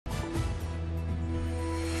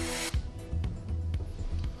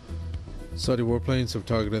Saudi warplanes have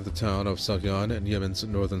targeted the town of Sogyan in Yemen's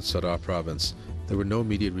northern Sadr province. There were no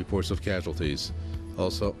immediate reports of casualties.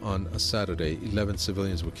 Also, on a Saturday, 11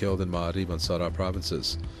 civilians were killed in Ma'arib and Sadr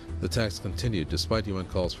provinces. The attacks continued despite UN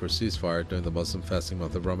calls for a ceasefire during the Muslim fasting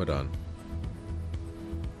month of Ramadan.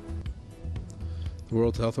 The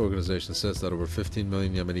World Health Organization says that over 15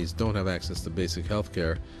 million Yemenis don't have access to basic health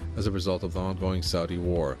care as a result of the ongoing Saudi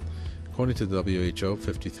war. According to the WHO,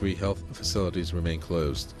 53 health facilities remain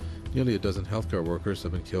closed. Nearly a dozen healthcare workers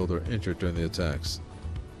have been killed or injured during the attacks.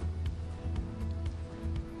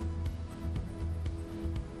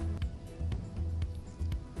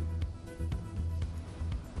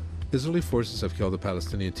 Israeli forces have killed a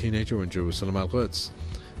Palestinian teenager in Jerusalem al-Quds.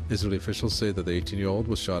 Israeli officials say that the 18-year-old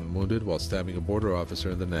was shot and wounded while stabbing a border officer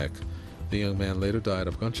in the neck. The young man later died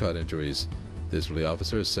of gunshot injuries. The Israeli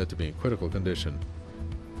officer is said to be in critical condition.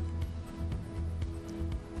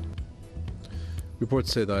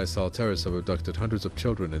 Reports say the ISIL terrorists have abducted hundreds of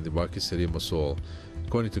children in the Iraqi city of Mosul.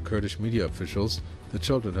 According to Kurdish media officials, the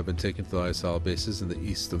children have been taken to the ISIL bases in the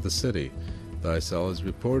east of the city. The ISIL is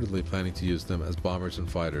reportedly planning to use them as bombers and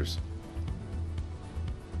fighters.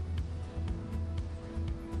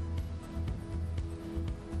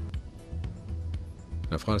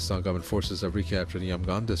 In Afghanistan, government forces have recaptured the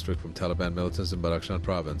Yamgan district from Taliban militants in Badakhshan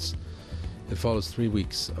province. It follows 3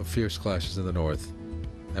 weeks of fierce clashes in the north.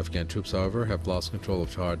 Afghan troops, however, have lost control of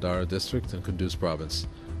Chahar Dara district and Kunduz province.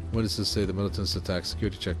 Witnesses say the militants attacked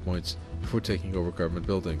security checkpoints before taking over government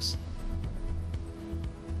buildings.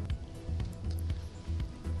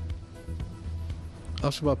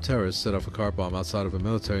 Al-Shabaab terrorists set off a car bomb outside of a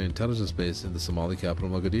military intelligence base in the Somali capital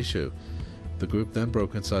Mogadishu. The group then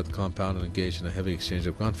broke inside the compound and engaged in a heavy exchange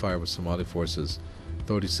of gunfire with Somali forces.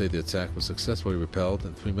 Authorities say the attack was successfully repelled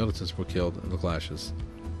and 3 militants were killed in the clashes.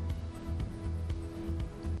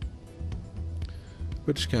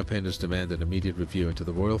 British campaigners demand an immediate review into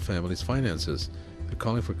the royal family's finances. They're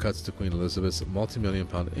calling for cuts to Queen Elizabeth's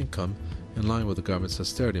multi-million-pound income in line with the government's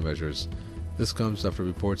austerity measures. This comes after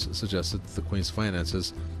reports suggested that the Queen's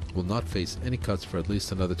finances will not face any cuts for at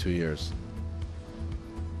least another 2 years.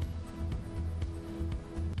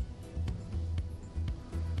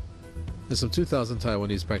 And some 2,000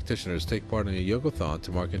 Taiwanese practitioners take part in a yogathon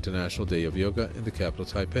to mark International Day of Yoga in the capital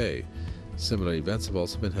Taipei. Similar events have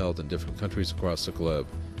also been held in different countries across the globe.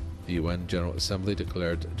 The UN General Assembly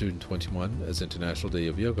declared June 21 as International Day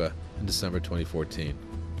of Yoga in December 2014.